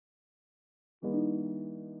Hello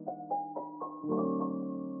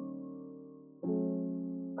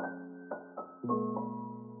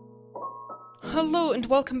and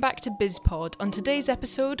welcome back to BizPod. On today's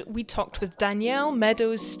episode, we talked with Danielle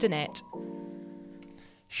Meadows Stinnett.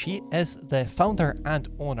 She is the founder and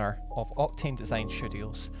owner of Octane Design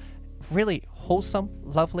Studios. Really wholesome,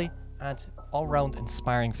 lovely, and all-round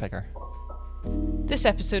inspiring figure. This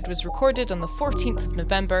episode was recorded on the 14th of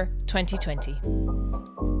November, 2020.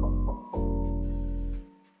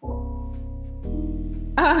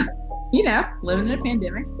 Living in a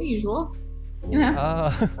pandemic, the usual.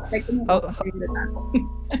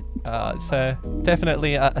 It's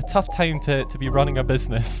definitely a tough time to be running a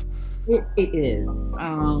business. It is.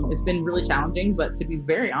 It's been really challenging, but to be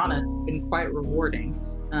very honest, it's been quite rewarding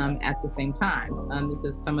at the same time. This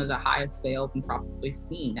is some of the highest sales and profits we've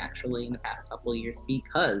seen actually in the past couple of years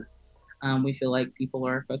because we feel like people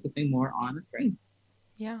are focusing more on the screen.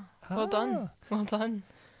 Yeah, well done. Well done.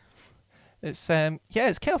 It's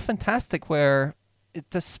it's kind of fantastic where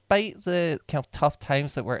despite the kind of tough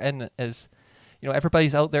times that we're in,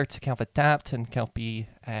 everybody's out there to kind of adapt and kind of be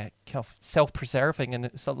kind of self-preserving, and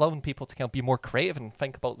it's allowing people to kind of be more creative and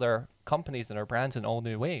think about their companies and their brands in all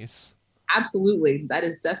new ways. Absolutely. That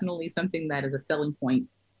is definitely something that is a selling point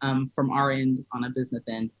from our end on a business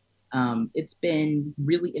end. It's been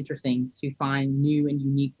really interesting to find new and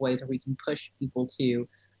unique ways where we can push people to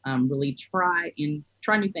really try new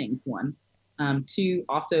things once. To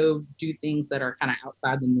also do things that are kind of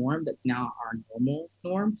outside the norm that's now our normal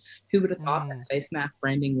norm. Who would have thought that face mask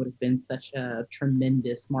branding would have been such a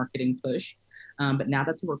tremendous marketing push? But now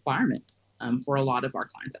that's a requirement for a lot of our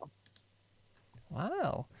clientele.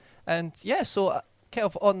 Wow. And so kind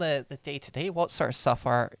of on the day-to-day, what sort of stuff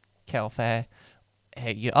are kind of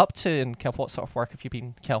you up to, and kind of what sort of work have you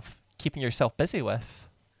been kind of keeping yourself busy with?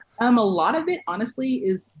 A lot of it, honestly,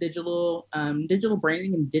 is digital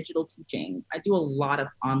branding and digital teaching. I do a lot of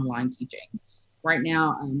online teaching. Right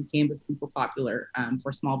now, Canva is super popular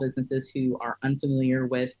for small businesses who are unfamiliar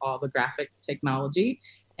with all the graphic technology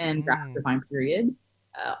and graphic design, period.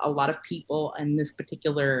 A lot of people in this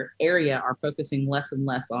particular area are focusing less and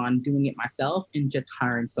less on doing it myself and just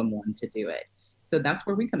hiring someone to do it. So that's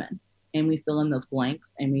where we come in. And we fill in those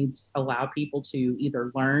blanks and we just allow people to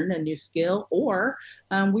either learn a new skill or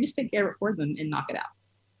we just take care of it for them and knock it out.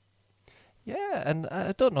 Yeah, and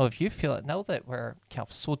I don't know if you feel it now that we're kind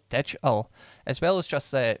of so digital, as well as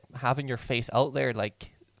just having your face out there,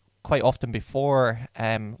 like quite often before,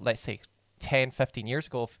 let's say 10, 15 years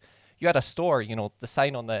ago, if you had a store, the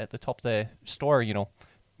sign on the top of the store,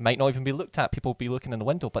 might not even be looked at. People would be looking in the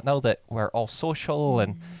window. But now that we're all social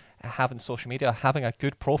and having social media, having a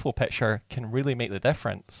good profile picture can really make the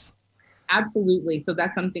difference. Absolutely. So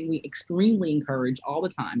that's something we extremely encourage all the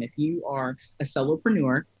time. If you are a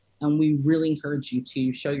solopreneur, we really encourage you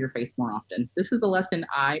to show your face more often. This is a lesson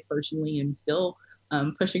I personally am still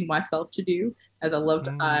pushing myself to do, as I love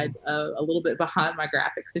to hide a little bit behind my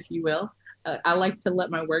graphics, if you will. I like to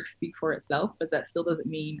let my work speak for itself, but that still doesn't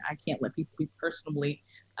mean I can't let people be personally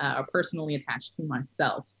attached to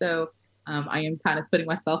myself. So I am kind of putting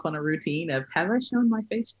myself on a routine of, have I shown my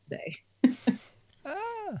face today?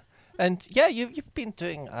 And you've been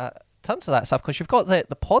doing tons of that stuff, because you've got the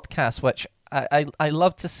podcast, which I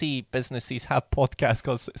love to see businesses have podcasts,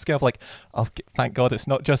 because it's kind of like, oh, thank God it's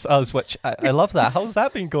not just us, which I love that. How's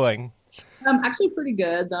that been going? Actually pretty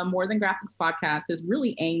good. The More Than Graphics podcast is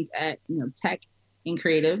really aimed at tech and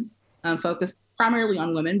creatives, focused primarily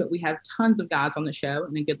on women, but we have tons of guys on the show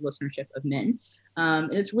and a good listenership of men.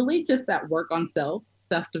 And it's really just that work on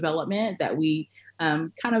self-development that we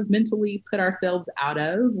kind of mentally put ourselves out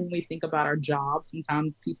of when we think about our jobs.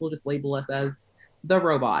 Sometimes people just label us as the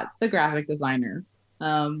robot, the graphic designer,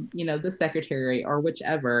 the secretary, or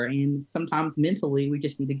whichever. And sometimes mentally we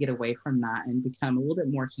just need to get away from that and become a little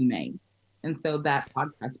bit more humane. And so that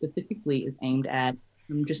podcast specifically is aimed at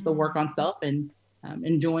just the work on self and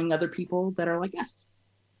enjoying other people that are like us.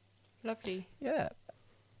 Lovely.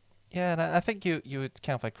 Yeah, and I think you would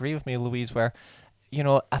kind of agree with me, Louise, where,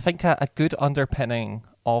 I think a good underpinning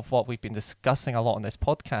of what we've been discussing a lot on this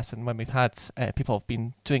podcast, and when we've had people have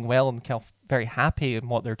been doing well and kind of very happy in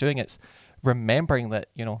what they're doing, it's remembering that,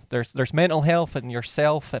 there's mental health and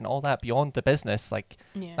yourself and all that beyond the business. Like,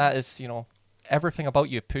 that is, everything about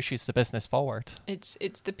you pushes the business forward.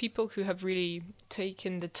 It's the people who have really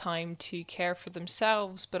taken the time to care for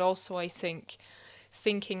themselves, but also I think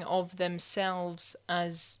thinking of themselves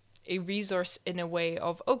as a resource in a way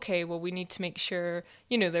of, okay, well, we need to make sure,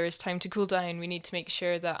 there is time to cool down. We need to make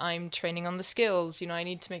sure that I'm training on the skills. I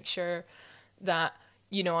need to make sure that,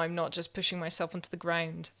 I'm not just pushing myself onto the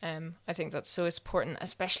ground. I think that's so important,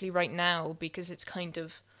 especially right now, because it's kind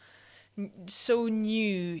of so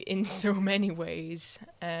new in so many ways.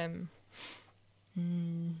 I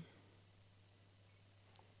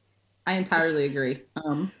entirely agree.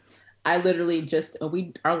 I literally just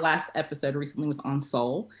our last episode recently was on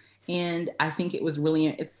Soul, and I think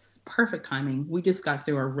it's perfect timing. We just got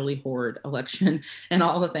through a really horrid election and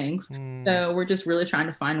all the things, so we're just really trying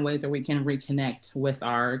to find ways where we can reconnect with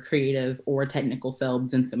our creative or technical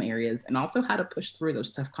selves in some areas, and also how to push through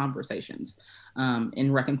those tough conversations,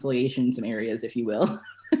 in reconciliation in some areas, if you will.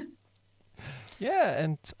 Yeah,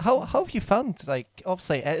 and how have you found, like,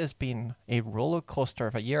 obviously it has been a roller coaster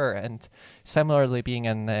of a year, and similarly being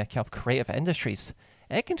in kind of creative industries,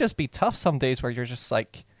 it can just be tough some days where you're just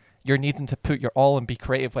like, you're needing to put your all and be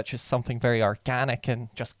creative, which is something very organic and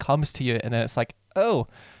just comes to you, and then it's like, oh,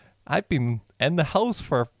 I've been in the house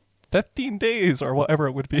for 15 days or whatever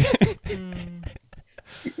it would be.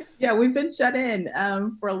 Yeah, we've been shut in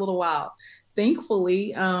for a little while.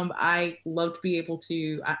 Thankfully, I love to be able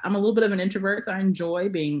to, I'm a little bit of an introvert, so I enjoy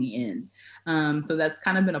being in. So that's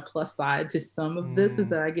kind of been a plus side to some of this, is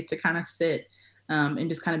that I get to kind of sit and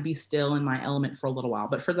just kind of be still in my element for a little while.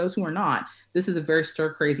 But for those who are not, this is a very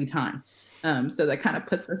stir crazy time. So that kind of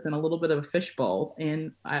puts us in a little bit of a fishbowl.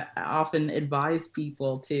 And I often advise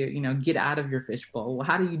people to, get out of your fishbowl. Well,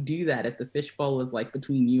 how do you do that if the fishbowl is like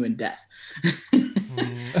between you and death?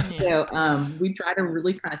 So we try to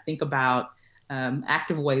really kind of think about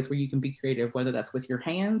active ways where you can be creative, whether that's with your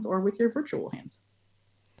hands or with your virtual hands.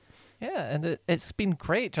 Yeah, and it's been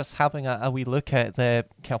great just having a wee look at the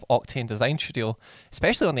kind of Octane Design Studio,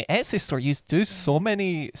 especially on the Etsy store. You do so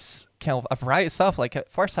many kind of a variety of stuff. Like at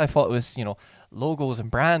first I thought it was, logos and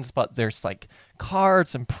brands, but there's like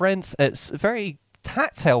cards and prints. It's very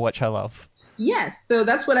tactile, which I love. Yes, so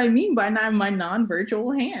that's what I mean by my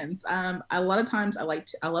non-virtual hands. A lot of times I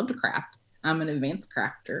love to craft. I'm an advanced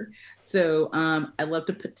crafter. So I love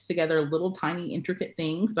to put together little tiny intricate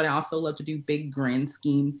things, but I also love to do big grand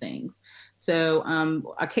scheme things. So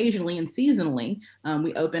occasionally and seasonally,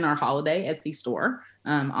 we open our holiday Etsy store,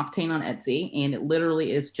 Octane on Etsy, and it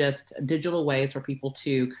literally is just digital ways for people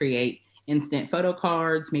to create instant photo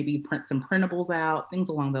cards, maybe print some printables out, things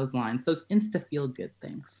along those lines. Those insta feel good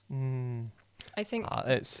things. I think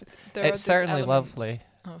it's certainly lovely.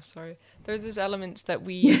 Oh, sorry. There's those elements that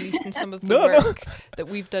we, at least in some of the work that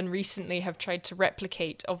we've done recently, have tried to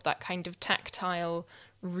replicate of that kind of tactile,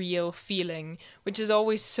 real feeling, which is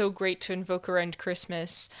always so great to invoke around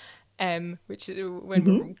Christmas. Which when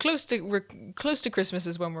we're close to Christmas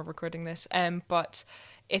is when we're recording this. But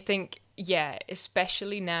I think,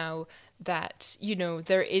 especially now that,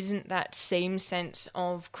 there isn't that same sense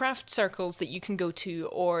of craft circles that you can go to,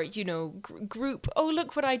 or, group, oh,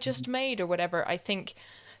 look what I just made or whatever. I think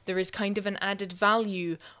there is kind of an added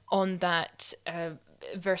value on that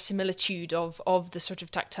verisimilitude of the sort of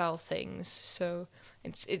tactile things. So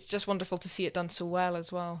it's just wonderful to see it done so well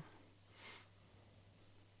as well.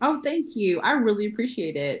 Oh, thank you. I really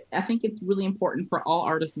appreciate it. I think it's really important for all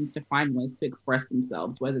artisans to find ways to express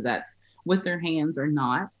themselves, whether that's with their hands or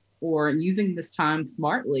not, or using this time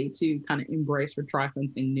smartly to kind of embrace or try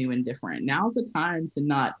something new and different. Now's the time to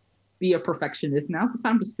not be a perfectionist. Now's the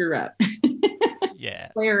time to screw up. Yeah.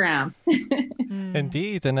 Play around.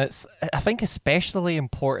 Indeed. And it's, I think, especially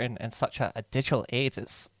important in such a digital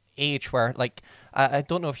age where, like, I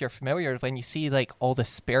don't know if you're familiar, when you see like all the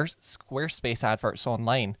Squarespace adverts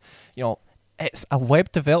online, it's a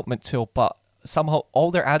web development tool, but somehow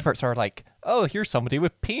all their adverts are like, oh, here's somebody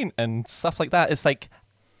with paint and stuff like that. It's like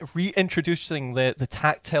reintroducing the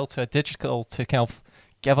tactile to a digital to kind of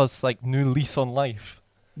give us like new lease on life.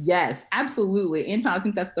 Yes, absolutely. And I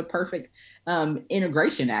think that's the perfect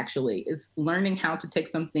integration, actually. It's learning how to take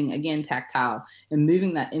something, again, tactile, and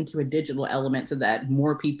moving that into a digital element so that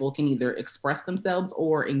more people can either express themselves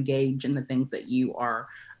or engage in the things that you are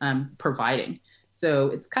providing. So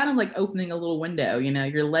it's kind of like opening a little window,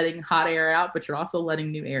 you're letting hot air out, but you're also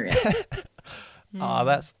letting new air in.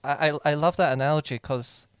 I love that analogy,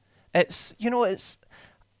 because it's, it's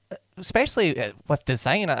especially with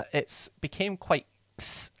design, it's became quite,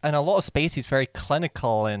 in a lot of spaces, very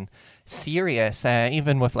clinical and serious,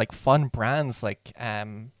 even with like fun brands. Like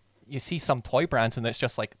you see some toy brands and it's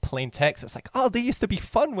just like plain text. It's like, oh, they used to be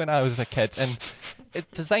fun when I was a kid. And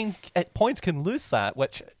design at points can lose that,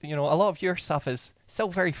 which, a lot of your stuff is still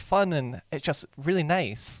very fun and it's just really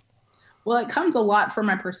nice. Well, it comes a lot from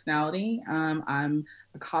my personality. I'm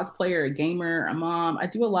a cosplayer, a gamer, a mom. I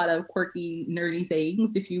do a lot of quirky, nerdy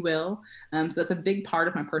things, if you will. So that's a big part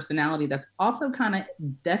of my personality that's also kind of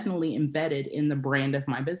definitely embedded in the brand of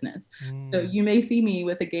my business. So Mm. you may see me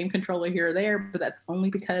with a game controller here or there, but that's only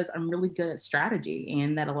because I'm really good at strategy.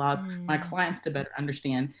 And that allows my Mm. clients to better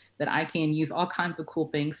understand that I can use all kinds of cool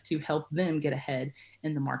things to help them get ahead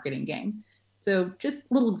in the marketing game. So just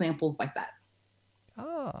little examples like that.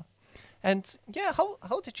 Ah. And yeah,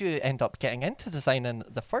 how did you end up getting into design in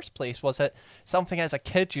the first place? Was it something as a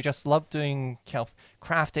kid you just loved doing kind of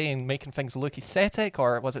crafting and making things look aesthetic,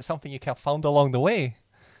 or was it something you kind of found along the way?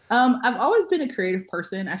 I've always been a creative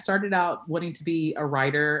person. I started out wanting to be a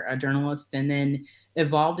writer, a journalist, and then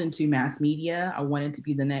evolved into mass media. I wanted to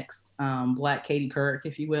be the next Black Katie Couric,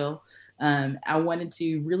 if you will. I wanted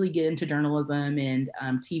to really get into journalism and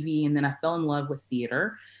TV, and then I fell in love with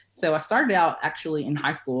theater. So I started out actually in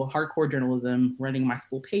high school, hardcore journalism, running my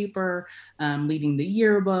school paper, leading the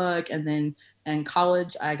yearbook, and then in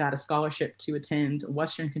college, I got a scholarship to attend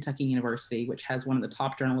Western Kentucky University, which has one of the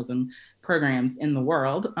top journalism programs in the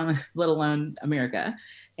world, let alone America.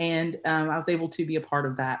 And I was able to be a part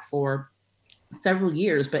of that for several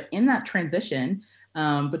years. But in that transition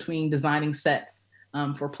between designing sets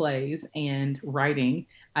for plays and writing,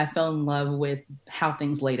 I fell in love with how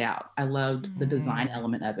things laid out. I loved the design Mm.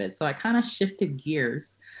 element of it. So I kind of shifted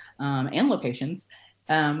gears and locations.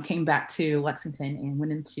 Came back to Lexington and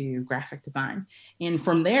went into graphic design, and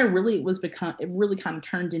from there, really, it really kind of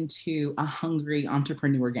turned into a hungry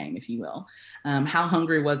entrepreneur game, if you will. How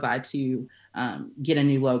hungry was I to get a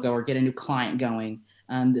new logo or get a new client going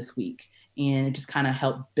this week? And it just kind of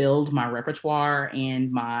helped build my repertoire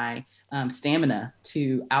and my stamina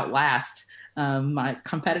to outlast my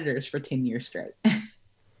competitors for 10 years straight.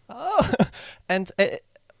 Oh, and it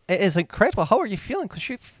is incredible. How are you feeling? Because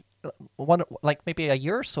you've one like maybe a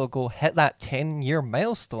year or so ago hit that 10-year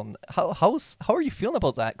milestone. How are you feeling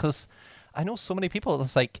about that? Because I know so many people.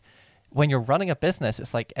 It's like when you're running a business,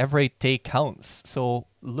 it's like every day counts. So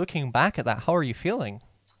looking back at that, how are you feeling?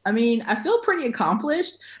 I mean, I feel pretty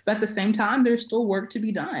accomplished, but at the same time, there's still work to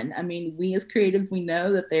be done. I mean, we as creatives, we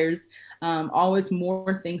know that there's always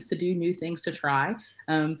more things to do, new things to try.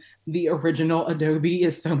 The original Adobe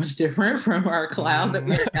is so much different from our cloud that Mm.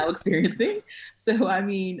 we're now experiencing. So, I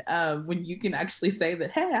mean, when you can actually say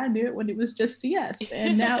that, hey, I knew it when it was just CS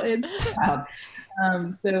and now it's cloud.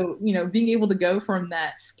 So, being able to go from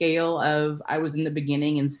that scale of I was in the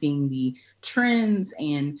beginning and seeing the trends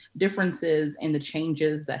and differences and the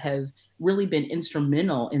changes that have really been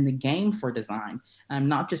instrumental in the game for design,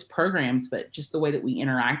 not just programs, but just the way that we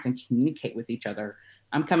interact and communicate with each other.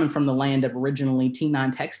 I'm coming from the land of originally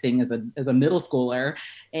T9 texting as a middle schooler.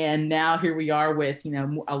 And now here we are with,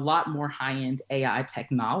 a lot more high end AI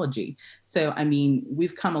technology. So, I mean,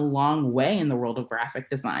 we've come a long way in the world of graphic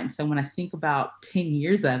design. So when I think about 10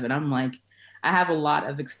 years of it, I'm like, I have a lot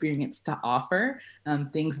of experience to offer,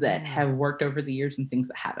 things that Mm. have worked over the years and things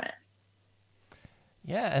that haven't.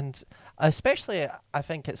 Yeah, and especially I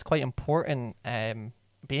think it's quite important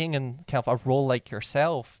being in kind of a role like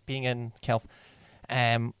yourself, being in kind of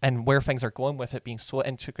and where things are going with it being so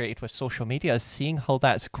integrated with social media is seeing how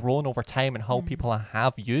that's grown over time and how Mm. people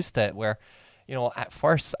have used it. Where, at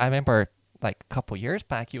first I remember like a couple years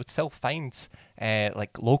back, you would still find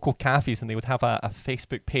like local cafes and they would have a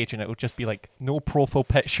Facebook page and it would just be like no profile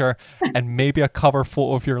picture and maybe a cover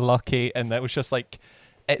photo if you're lucky. And that was just like,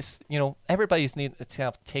 it's, everybody's need to kind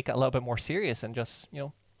of take it a little bit more serious and just,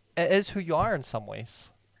 it is who you are in some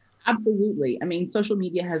ways. Absolutely. I mean, social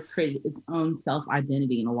media has created its own self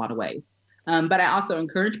identity in a lot of ways. But I also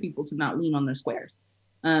encourage people to not lean on their squares.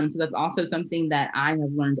 So that's also something that I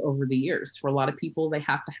have learned over the years. For a lot of people, they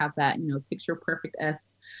have to have that, picture perfect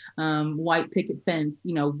white picket fence,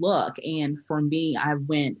 look. And for me,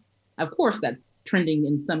 of course, that's trending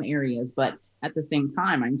in some areas, but at the same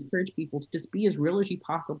time, I encourage people to just be as real as you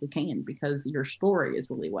possibly can because your story is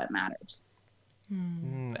really what matters.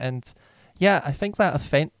 Mm. And yeah, I think that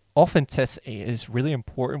authenticity is really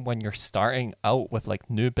important when you're starting out with like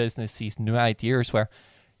new businesses, new ideas, where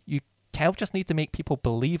you kind of just need to make people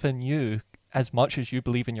believe in you as much as you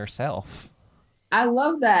believe in yourself. I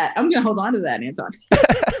love that. I'm going to hold on to that, Anton.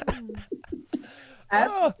 I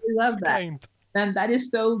Oh, absolutely it's love that. kind. And that is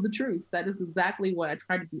so the truth. That is exactly what I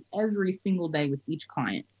try to do every single day with each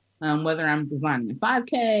client. Whether I'm designing a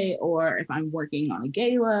 5K or if I'm working on a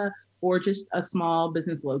gala or just a small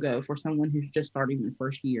business logo for someone who's just starting their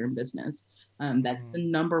first year in business. That's Mm. the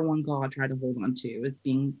number one goal I try to hold on to is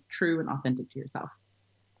being true and authentic to yourself.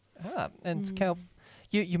 And kind of,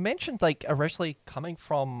 Mm. you mentioned like originally coming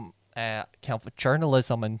from kind of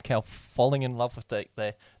journalism and kind of falling in love with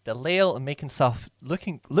the layout and making stuff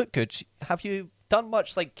look good. Have you done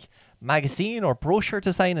much like magazine or brochure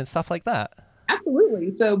design and stuff like that?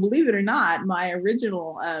 Absolutely. So believe it or not, my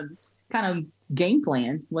original kind of game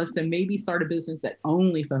plan was to maybe start a business that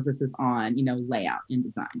only focuses on, layout and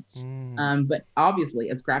design. But obviously,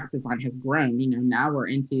 as graphic design has grown, now we're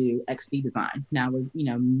into XD design. Now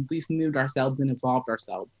we've moved ourselves and evolved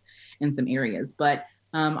ourselves in some areas. But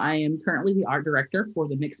I am currently the art director for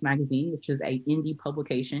the Mix magazine, which is a indie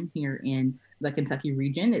publication here in the Kentucky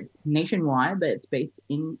region. It's nationwide, but it's based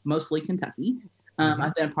in mostly Kentucky.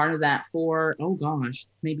 I've been a part of that for, oh gosh,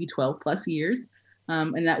 maybe 12 plus years.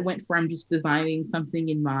 And that went from just designing something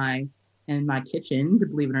in my kitchen, to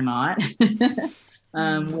believe it or not,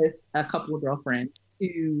 with a couple of girlfriends,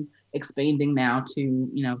 to expanding now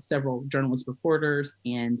to, several journalist reporters.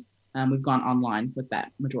 And we've gone online with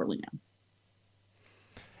that majorly now.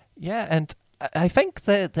 Yeah, and I think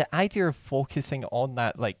the idea of focusing on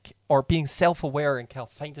that, like, or being self-aware and kind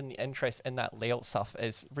of finding the interest in that layout stuff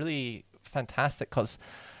is really fantastic, because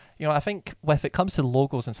I think if it comes to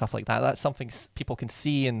logos and stuff like that, that's something people can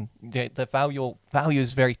see, and the value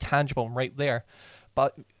is very tangible and right there.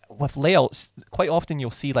 But with layouts, quite often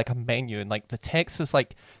you'll see like a menu and like the text is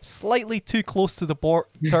like slightly too close to the border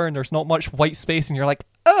and there's not much white space, and you're like,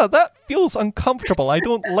 oh, that feels uncomfortable. I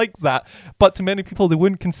don't like that. But to many people, they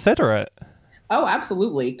wouldn't consider it. Oh,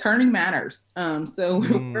 absolutely. Kerning matters. So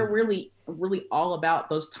we're really, really all about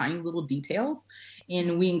those tiny little details.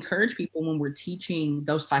 And we encourage people when we're teaching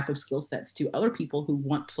those type of skill sets to other people who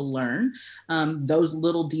want to learn. Those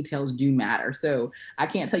little details do matter. So I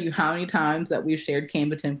can't tell you how many times that we've shared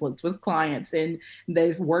Canva templates with clients and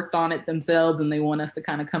they've worked on it themselves and they want us to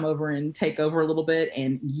kind of come over and take over a little bit.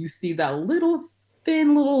 And you see that little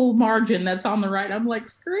thin little margin that's on the right. I'm like,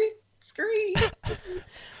 scream.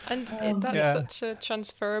 And that's such a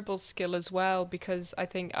transferable skill as well, because I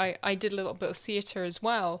think I did a little bit of theatre as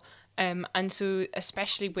well. And so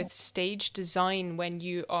especially with stage design, when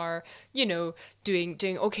you are, doing,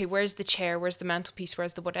 okay, where's the chair, where's the mantelpiece,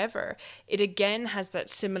 where's the whatever, it again has that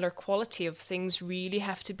similar quality of things really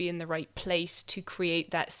have to be in the right place to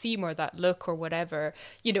create that theme or that look or whatever.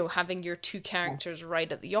 Having your two characters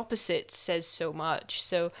right at the opposite says so much.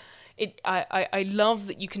 So I love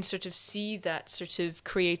that you can sort of see that sort of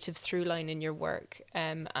creative through line in your work.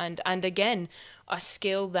 And again, a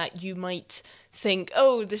skill that you might think,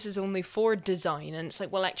 oh, this is only for design. And it's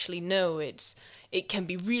like, well, actually, no, it can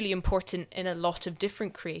be really important in a lot of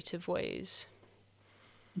different creative ways.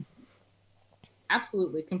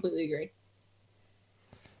 Absolutely. Completely agree.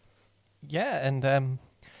 Yeah. And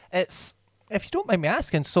it's, if you don't mind me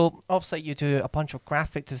asking, so obviously you do a bunch of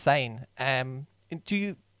graphic design. Do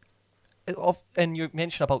you, and you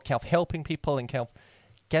mentioned about kind of helping people and kind of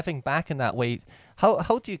giving back in that way.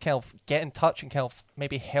 How do you kind of get in touch and kind of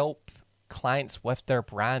maybe help clients with their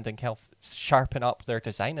brand and kind of sharpen up their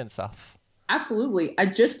design and stuff? Absolutely. I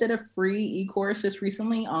just did a free e-course just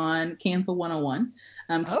recently on Canva 101.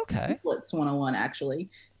 Okay. Templates 101, actually.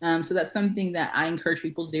 So that's something that I encourage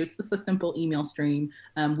people to do. It's just a simple email stream,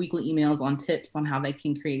 weekly emails on tips on how they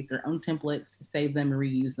can create their own templates, save them, and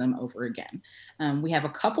reuse them over again. We have a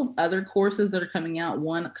couple other courses that are coming out.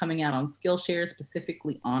 One coming out on Skillshare,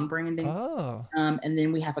 specifically on branding. Oh. And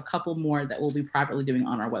then we have a couple more that we'll be privately doing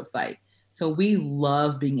on our website. So we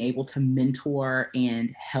love being able to mentor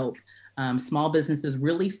and help small businesses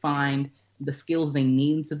really find the skills they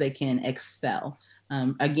need so they can excel.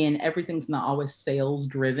 Again, everything's not always sales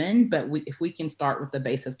driven, but if we can start with the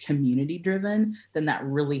base of community driven, then that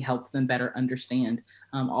really helps them better understand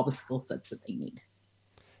all the skill sets that they need.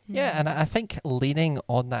 Yeah, and I think leaning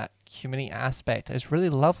on that community aspect is really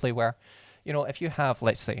lovely where, if you have,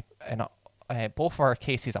 let's say, in both of our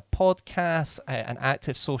cases, a podcast, an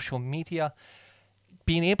active social media,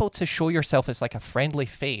 being able to show yourself as like a friendly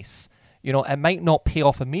face, it might not pay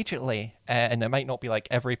off immediately, and it might not be like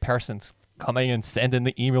every person's coming and sending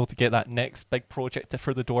the email to get that next big project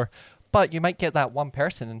for the door, but you might get that one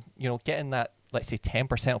person and, getting that, let's say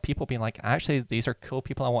 10% of people being like, actually, these are cool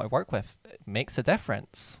people I want to work with. It makes a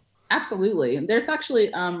difference. Absolutely. There's actually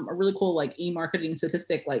a really cool like e-marketing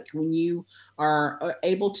statistic, like when you are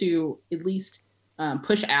able to at least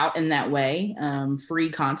push out in that way free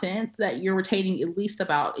content, that you're retaining at least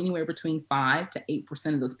about anywhere between 5 to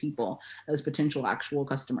 8% of those people as potential actual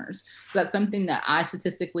customers. So that's something that I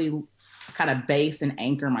statistically kind of base and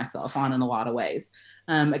anchor myself on in a lot of ways.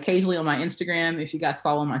 Occasionally on my Instagram, if you guys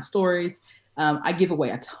follow my stories, I give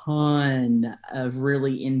away a ton of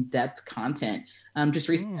really in-depth content. Just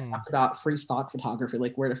recently I talked about free stock photography,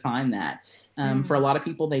 like where to find that. For a lot of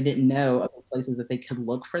people, they didn't know places that they could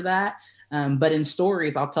look for that. But in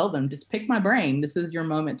stories, I'll tell them, just pick my brain. This is your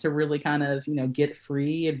moment to really kind of, get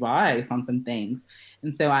free advice on some things.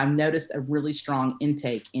 And so I've noticed a really strong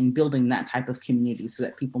intake in building that type of community so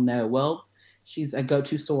that people know, well, she's a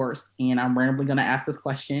go-to source and I'm randomly going to ask this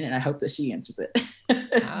question and I hope that she answers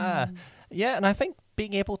it. Yeah. And I think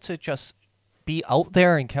being able to just be out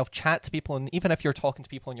there and kind of chat to people, and even if you're talking to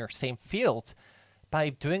people in your same field, by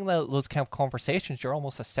doing those kind of conversations, you're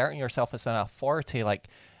almost asserting yourself as an authority. Like,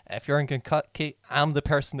 if you're in Kentucky, I'm the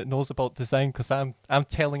person that knows about design because I'm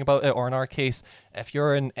telling about it. Or in our case, if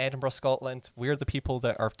you're in Edinburgh, Scotland, we're the people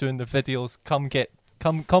that are doing the videos.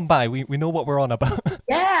 Come by. We know what we're on about.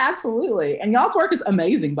 Yeah, absolutely. And y'all's work is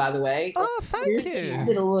amazing, by the way. Oh, thank you. I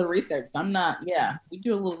did a little research. We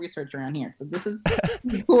do a little research around here. So this is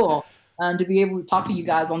pretty cool to be able to talk to you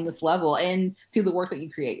guys on this level and see the work that you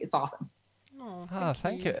create. It's awesome. Oh,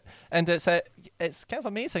 thank you. And it's kind of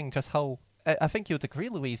amazing just how, I think you would agree,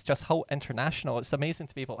 Louise, just how international. It's amazing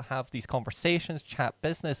to be able to have these conversations, chat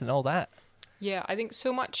business and all that. Yeah, I think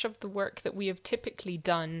so much of the work that we have typically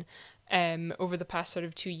done over the past sort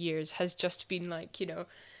of 2 years has just been like,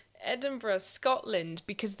 Edinburgh, Scotland,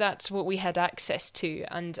 because that's what we had access to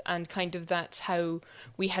and kind of that's how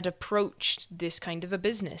we had approached this kind of a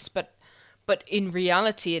business. But in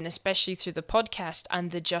reality, and especially through the podcast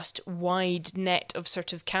and the just wide net of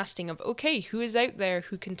sort of casting of, okay, who is out there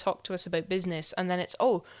who can talk to us about business? And then it's,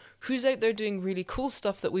 who's out there doing really cool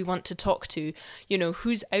stuff that we want to talk to?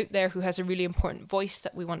 Who's out there who has a really important voice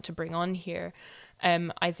that we want to bring on here?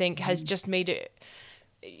 I think has just made it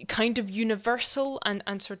kind of universal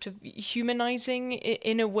and sort of humanizing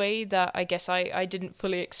in a way that I guess I didn't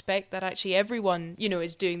fully expect, that actually everyone,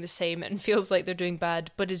 is doing the same and feels like they're doing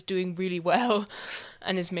bad, but is doing really well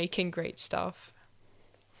and is making great stuff.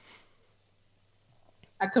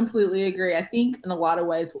 I completely agree. I think in a lot of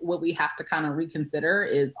ways, what we have to kind of reconsider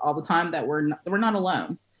is all the time that we're not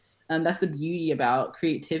alone. And that's the beauty about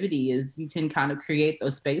creativity is you can kind of create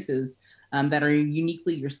those spaces that are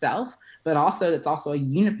uniquely yourself, but also it's also a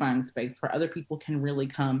unifying space where other people can really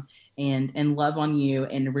come and love on you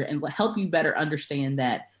and help you better understand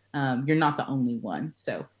that you're not the only one.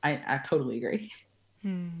 So I totally agree.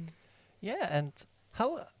 Yeah, and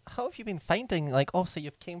how have you been finding, like, obviously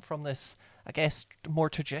you've came from this, I guess, more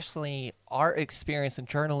traditionally art experience in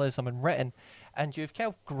journalism and written, and you've kind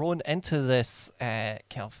of grown into this kind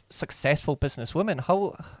of successful businesswoman.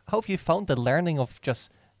 How have you found the learning of just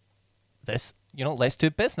this, let's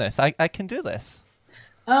do business. I can do this.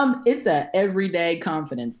 It's a everyday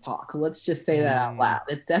confidence talk. Let's just say that out loud.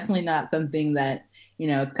 It's definitely not something that,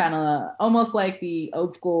 it's kind of almost like the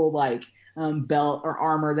old school, like belt or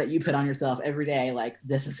armor that you put on yourself every day. Like,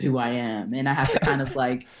 this is who I am. And I have to kind of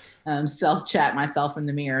like self-chat myself in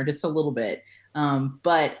the mirror just a little bit.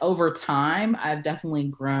 But over time, I've definitely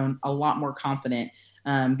grown a lot more confident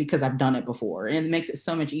because I've done it before. And it makes it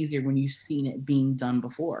so much easier when you've seen it being done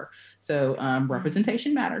before. So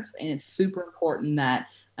representation matters. And it's super important that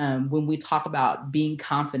when we talk about being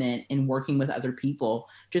confident in working with other people,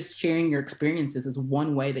 just sharing your experiences is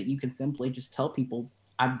one way that you can simply just tell people,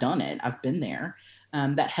 I've done it, I've been there.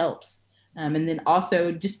 That helps. And then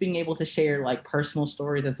also just being able to share like personal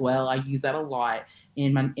stories as well. I use that a lot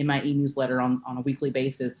in my e-newsletter on a weekly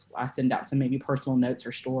basis. I send out some maybe personal notes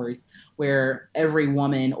or stories where every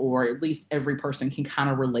woman or at least every person can kind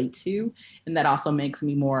of relate to. And that also makes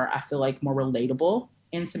me I feel like more relatable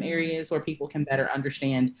in some areas where people can better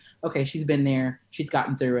understand, okay, she's been there, she's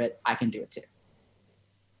gotten through it, I can do it too.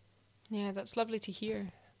 Yeah, that's lovely to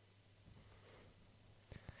hear.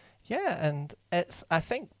 Yeah, and it's, I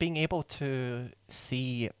think, being able to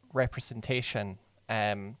see representation,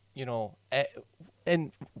 in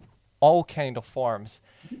all kind of forms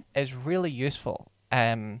is really useful.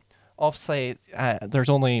 Obviously, there's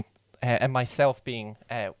only, in myself being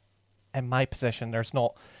in my position, there's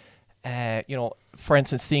not, for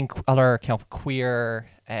instance, seeing other kind of queer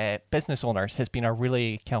business owners has been a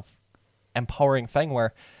really kind of empowering thing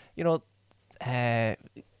where,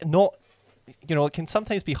 it can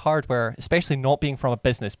sometimes be hard where, especially not being from a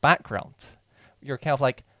business background, you're kind of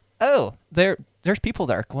like, oh, there's people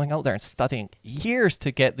that are going out there and studying years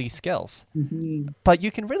to get these skills. Mm-hmm. But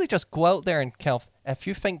you can really just go out there and kind of, if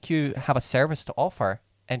you think you have a service to offer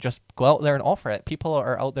and just go out there and offer it, people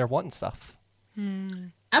are out there wanting stuff.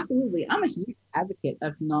 Absolutely. I'm a huge advocate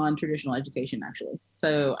of non-traditional education, actually.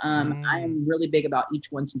 So I am really big about each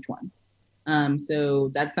one teach one. So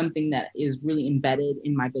that's something that is really embedded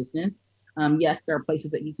in my business. Yes, there are places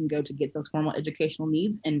that you can go to get those formal educational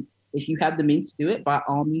needs. And if you have the means to do it, by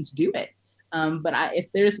all means do it. But if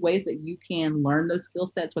there's ways that you can learn those skill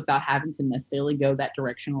sets without having to necessarily go that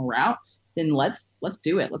directional route, then let's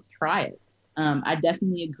do it. Let's try it. I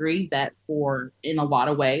definitely agree that for in a lot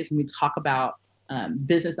of ways, when we talk about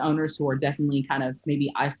business owners who are definitely kind of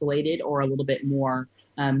maybe isolated or a little bit more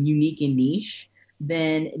unique and niche,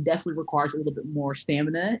 then it definitely requires a little bit more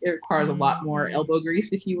stamina. It requires a lot more elbow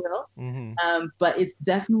grease, if you will. But it's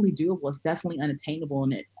definitely doable. It's definitely unattainable,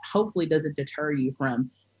 and it hopefully doesn't deter you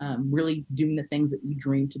from really doing the things that you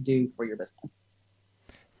dream to do for your business.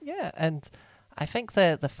 Yeah, and I think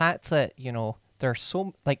the fact that, there's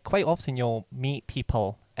so, like, quite often you'll meet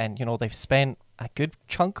people and, they've spent a good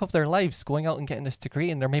chunk of their lives going out and getting this degree,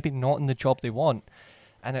 and they're maybe not in the job they want.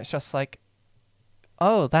 And it's just like,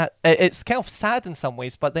 oh, it's kind of sad in some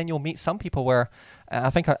ways, but then you'll meet some people where I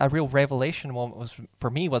think a real revelation moment for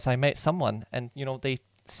me was I met someone and, they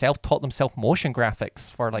self-taught themselves motion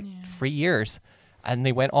graphics for like 3 years, and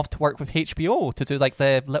they went off to work with HBO to do like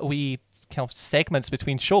the little wee kind of segments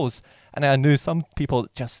between shows. And I knew some people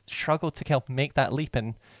just struggle to kind of make that leap,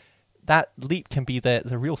 and that leap can be the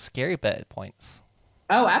real scary bit at points.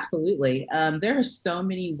 Oh, absolutely. There are so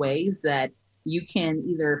many ways that you can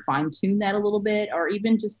either fine tune that a little bit, or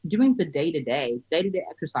even just doing the day-to-day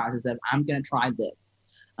exercises of I'm going to try this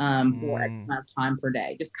for X amount of time per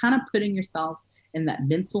day. Just kind of putting yourself in that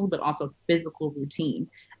mental but also physical routine.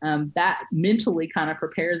 That mentally kind of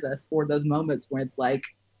prepares us for those moments where it's like,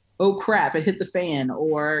 oh crap, it hit the fan,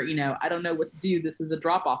 or, I don't know what to do. This is a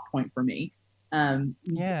drop-off point for me. Kind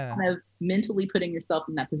of mentally putting yourself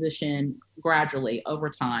in that position gradually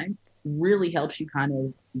over time really helps you kind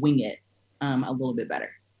of wing it a little bit better.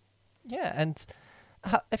 Yeah, and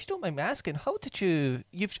if you don't mind me asking, how did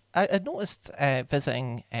I noticed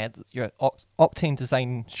visiting your Octane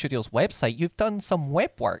Design Studios website, you've done some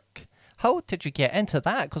web work. How did you get into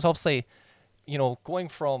that? Because obviously, going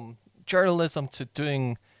from journalism to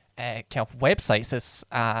doing kind of websites is,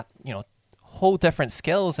 whole different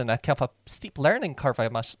skills and a kind of a steep learning curve, I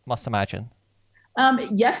must imagine.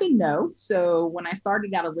 Yes and no. So when I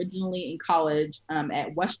started out originally in college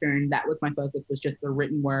at Western, that was my focus, was just the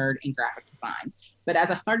written word and graphic design. But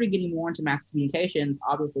as I started getting more into mass communications,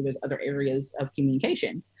 obviously there's other areas of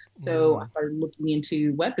communication. So I started looking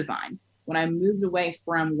into web design. When I moved away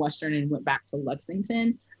from Western and went back to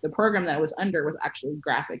Lexington, the program that I was under was actually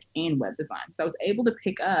graphic and web design. So I was able to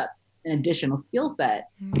pick up an additional skill set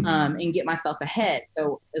and get myself ahead.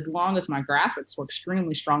 So as long as my graphics were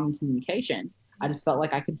extremely strong in communication, I just felt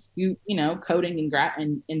like I could scoot, coding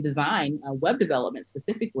and design, web development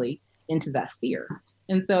specifically, into that sphere.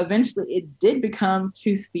 And so eventually it did become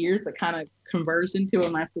two spheres that kind of converged into a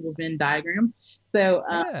nice little Venn diagram. So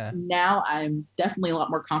now I'm definitely a lot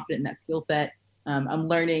more confident in that skill set. I'm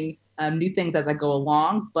learning new things as I go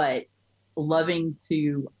along, but loving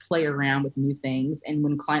to play around with new things. And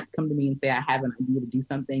when clients come to me and say, I have an idea to do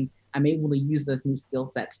something, I'm able to use those new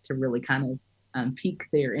skill sets to really kind of pique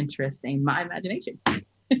their interest and my imagination.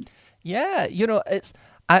 Yeah,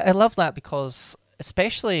 I love that, because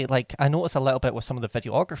especially, like, I notice a little bit with some of the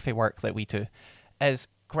videography work that we do, is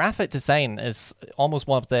graphic design is almost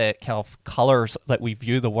one of the kind of colors that we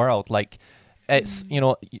view the world. Like, it's,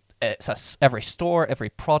 every store, every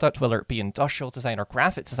product, whether it be industrial design or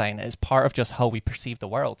graphic design, is part of just how we perceive the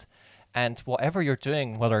world. And whatever you're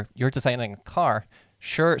doing, whether you're designing a car,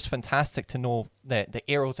 sure, it's fantastic to know the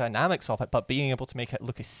aerodynamics of it, but being able to make it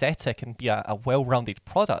look aesthetic and be a well-rounded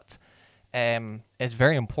product is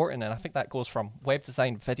very important. And I think that goes from web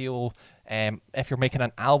design, video, if you're making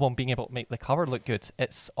an album, being able to make the cover look good.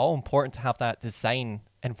 It's all important to have that design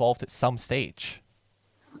involved at some stage.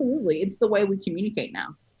 Absolutely. It's the way we communicate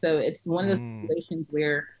now. So it's one of those situations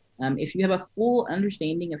where if you have a full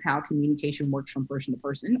understanding of how communication works from person to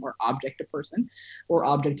person, or object to person, or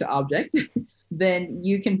object to object, then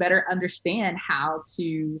you can better understand how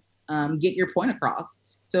to get your point across.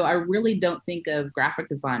 So I really don't think of graphic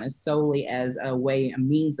design as solely as a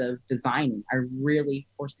means of designing. I really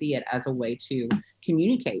foresee it as a way to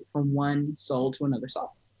communicate from one soul to another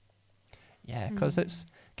soul. Yeah, because it's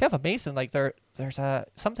kind of amazing. Like there's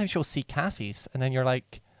sometimes you'll see cafes and then you're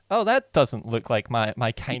like, oh, that doesn't look like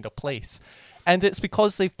my kind of place. And it's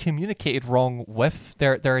because they've communicated wrong with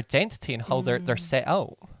their identity and how they're set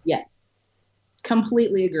out. Yes.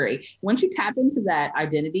 Completely agree. Once you tap into that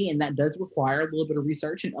identity, and that does require a little bit of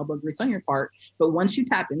research and elbow grease on your part, but once you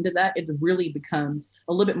tap into that, it really becomes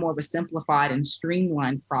a little bit more of a simplified and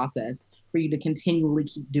streamlined process for you to continually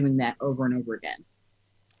keep doing that over and over again.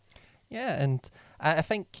 Yeah, and I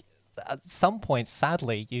think at some point,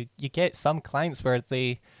 sadly, you get some clients where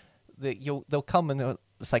they'll come and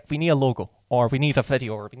it's like, we need a logo, or we need a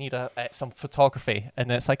video, or we need some photography,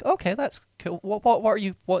 and it's like, okay, that's cool. What are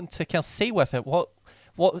you wanting to kind of say with it?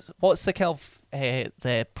 What's the kind of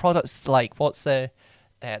the products like? What's the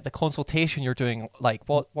consultation you're doing like?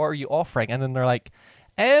 What are you offering? And then they're like,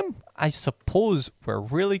 I suppose we're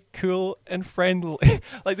really cool and friendly.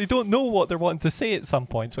 Like they don't know what they're wanting to say at some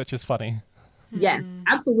points, which is funny. Yes,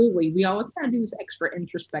 absolutely. We always kind of do this extra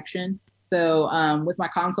introspection. So with my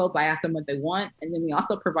consults, I ask them what they want, and then we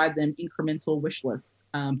also provide them incremental wish lists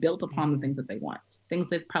built upon the things that they want, things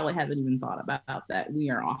they probably haven't even thought about that we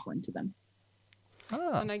are offering to them.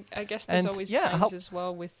 And I guess there's always times as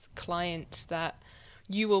well with clients that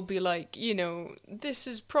you will be like, you know, this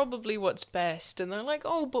is probably what's best, and they're like,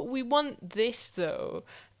 oh, but we want this though.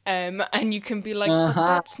 And you can be like, but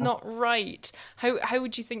that's not right. How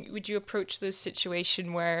would you approach this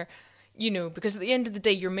situation where, you know, because at the end of the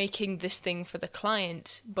day, you're making this thing for the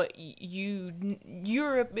client, but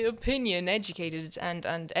your opinion, educated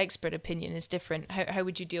and expert opinion is different. How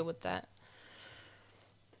would you deal with that?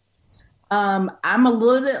 I'm a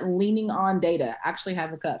little bit leaning on data. I actually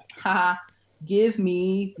have a cup. Give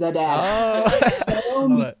me the data. Show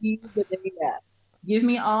me the data. Give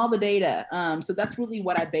me all the data. So that's really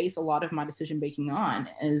what I base a lot of my decision making on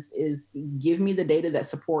is give me the data that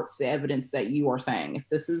supports the evidence that you are saying. If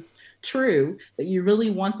this is true, that you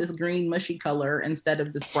really want this green mushy color instead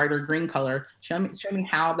of this brighter green color, show me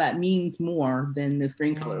how that means more than this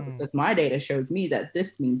green color, because my data shows me that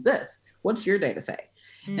this means this. What's your data say?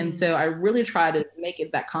 And so I really try to make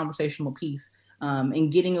it that conversational piece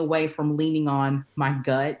and getting away from leaning on my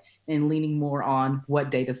gut and leaning more on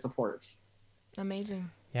what data supports. Amazing.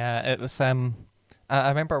 Yeah, it was. I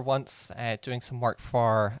remember once doing some work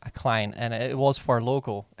for a client, and it was for a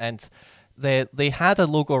logo, and they had a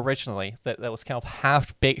logo originally that was kind of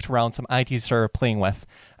half baked around some ideas they were playing with,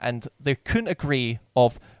 and they couldn't agree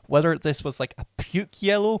of whether this was like a puke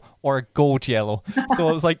yellow or a gold yellow. So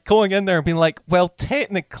it was like going in there and being like, well,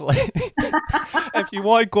 technically, if you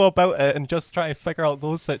want to go about it and just try to figure out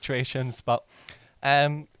those situations, but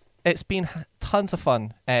it's been tons of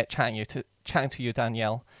fun chatting to you,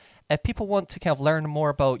 Danielle. If people want to kind of learn more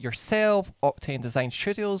about yourself, Octane Design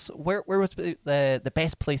Studios, where would be the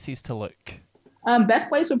best places to look? Best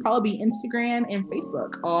place would probably be Instagram and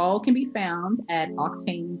Facebook. All can be found at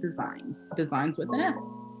Octane Designs with an S.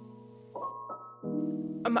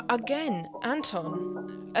 Again,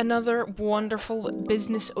 Anton, another wonderful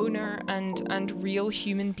business owner and real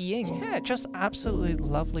human being. Yeah, just absolutely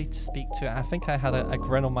lovely to speak to. I think I had a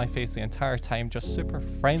grin on my face the entire time, just super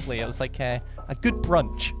friendly. It was like a good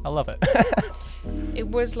brunch. I love it. It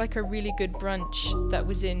was like a really good brunch that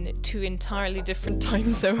was in 2 entirely different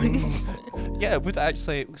time zones. Yeah, it would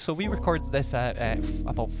actually. So we recorded this at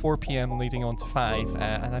about 4 p.m. leading on to 5,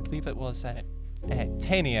 and I believe it was 10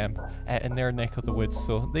 a.m. In their neck of the woods,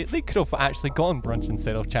 so they could have actually gone brunch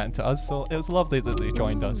instead of chatting to us, so it was lovely that they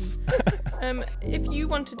joined us. If you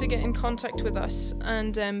wanted to get in contact with us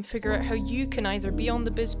and figure out how you can either be on the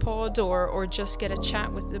BizPod or just get a chat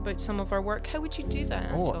about some of our work, how would you do that,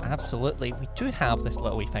 Anton? Oh, absolutely. We do have this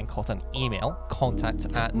little wee thing called an email,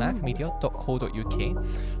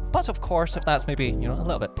 contact@nakamedia.co.uk. But of course, if that's maybe, you know, a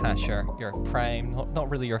little bit past your prime, not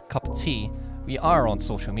really your cup of tea, we are on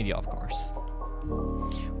social media, of course.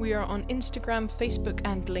 We are on Instagram, Facebook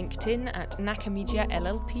and LinkedIn at Nakamedia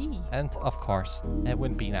LLP. And of course, it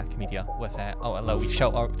wouldn't be Nakamedia with a little wee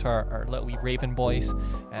shout out to our little wee Raven boys.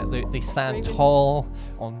 They stand Ravens. Tall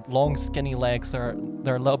on long skinny legs. They're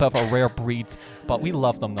a little bit of a rare breed, but we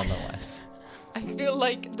love them nonetheless. I feel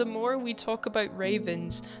like the more we talk about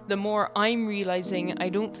ravens, the more I'm realizing I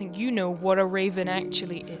don't think you know what a raven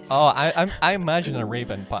actually is. Oh, I imagine a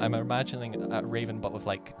raven, but I'm imagining a raven but with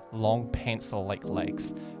like long pencil-like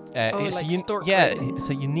legs. Like stork raven. It's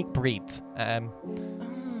a unique breed. They're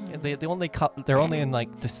only in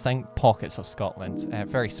like distinct pockets of Scotland.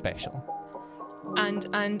 Very special.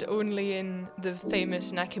 And only in the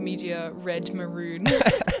famous Nakamedia red maroon.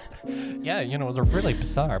 Yeah, you know, they're really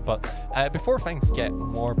bizarre. But before things get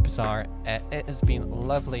more bizarre, it has been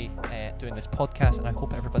lovely doing this podcast, and I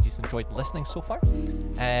hope everybody's enjoyed listening so far.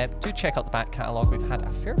 Do check out the back catalogue. We've had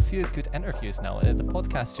a fair few good interviews now. The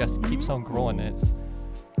podcast just keeps on growing. It's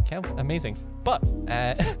kind of amazing. But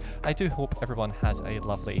I do hope everyone has a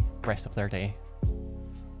lovely rest of their day.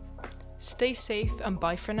 Stay safe and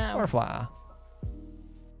bye for now. Au revoir.